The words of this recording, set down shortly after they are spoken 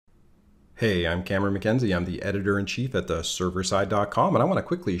Hey, I'm Cameron McKenzie. I'm the editor-in-chief at the serverside.com, and I want to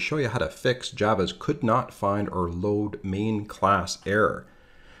quickly show you how to fix Java's could not find or load main class error.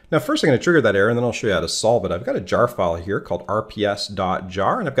 Now, first I'm going to trigger that error, and then I'll show you how to solve it. I've got a jar file here called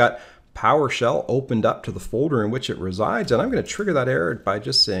rps.jar, and I've got PowerShell opened up to the folder in which it resides, and I'm going to trigger that error by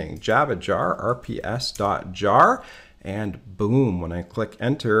just saying java jar rps.jar. And boom, when I click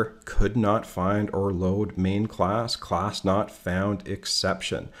enter, could not find or load main class, class not found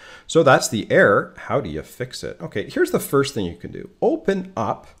exception. So that's the error. How do you fix it? Okay, here's the first thing you can do. Open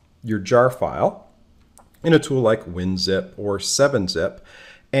up your jar file in a tool like WinZip or 7-Zip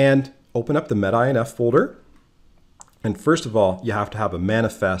and open up the meta-inf folder. And first of all, you have to have a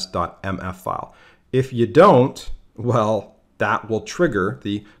manifest.mf file. If you don't, well, that will trigger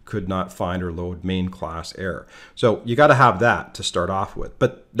the could not find or load main class error. So you got to have that to start off with,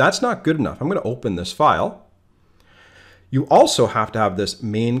 but that's not good enough. I'm going to open this file. You also have to have this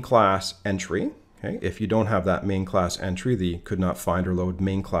main class entry. Okay? If you don't have that main class entry, the could not find or load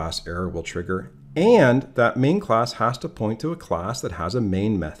main class error will trigger. And that main class has to point to a class that has a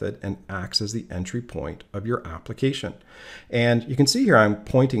main method and acts as the entry point of your application. And you can see here I'm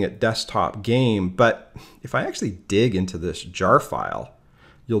pointing at desktop game, but if I actually dig into this jar file,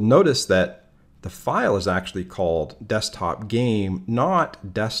 you'll notice that the file is actually called desktop game,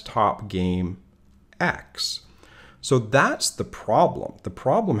 not desktop game X. So that's the problem. The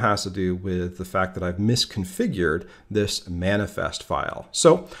problem has to do with the fact that I've misconfigured this manifest file.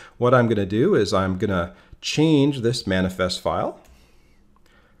 So what I'm going to do is I'm going to change this manifest file,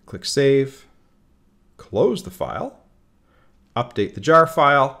 click Save, close the file, update the jar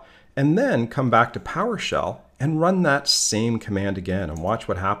file, and then come back to PowerShell and run that same command again and watch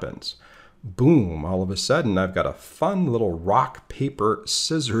what happens. Boom, all of a sudden I've got a fun little rock, paper,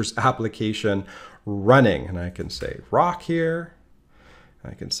 scissors application running. And I can say rock here,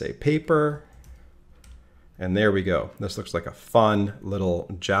 I can say paper, and there we go. This looks like a fun little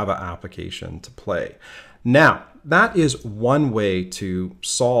Java application to play. Now, that is one way to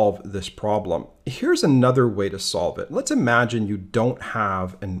solve this problem. Here's another way to solve it. Let's imagine you don't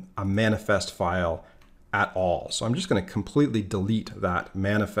have a manifest file at all. So I'm just going to completely delete that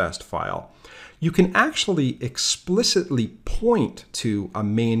manifest file. You can actually explicitly point to a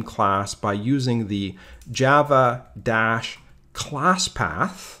main class by using the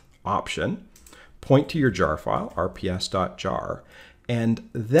java-classpath option, point to your jar file, rps.jar, and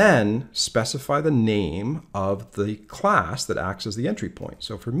then specify the name of the class that acts as the entry point.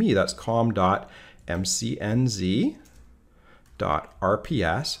 So for me, that's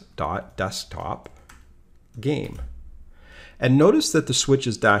com.mcnz.rps.desktop game. And notice that the switch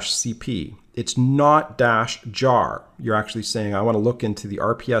is -cp. It's not -jar. You're actually saying, I want to look into the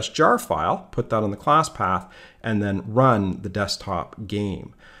RPS jar file, put that on the class path, and then run the desktop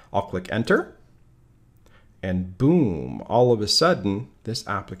game. I'll click enter, and boom, all of a sudden, this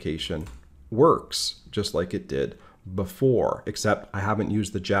application works just like it did before, except I haven't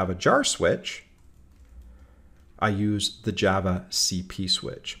used the Java jar switch. I use the Java CP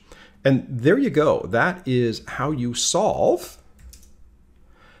switch. And there you go. That is how you solve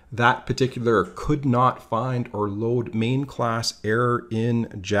that particular could not find or load main class error in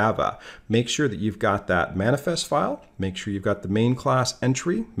Java. Make sure that you've got that manifest file. Make sure you've got the main class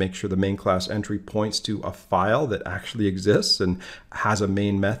entry. Make sure the main class entry points to a file that actually exists and has a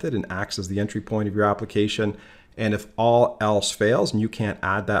main method and acts as the entry point of your application. And if all else fails and you can't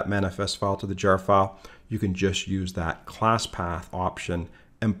add that manifest file to the jar file, you can just use that class path option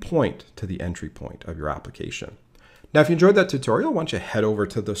and point to the entry point of your application. Now, if you enjoyed that tutorial, why don't you head over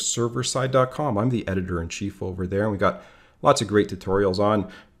to the serverside.com. I'm the editor-in-chief over there, and we got lots of great tutorials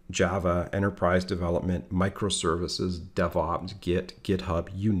on Java, enterprise development, microservices, DevOps, Git, GitHub,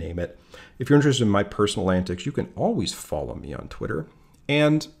 you name it. If you're interested in my personal antics, you can always follow me on Twitter.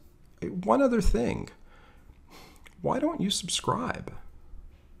 And one other thing, why don't you subscribe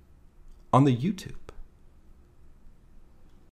on the YouTube?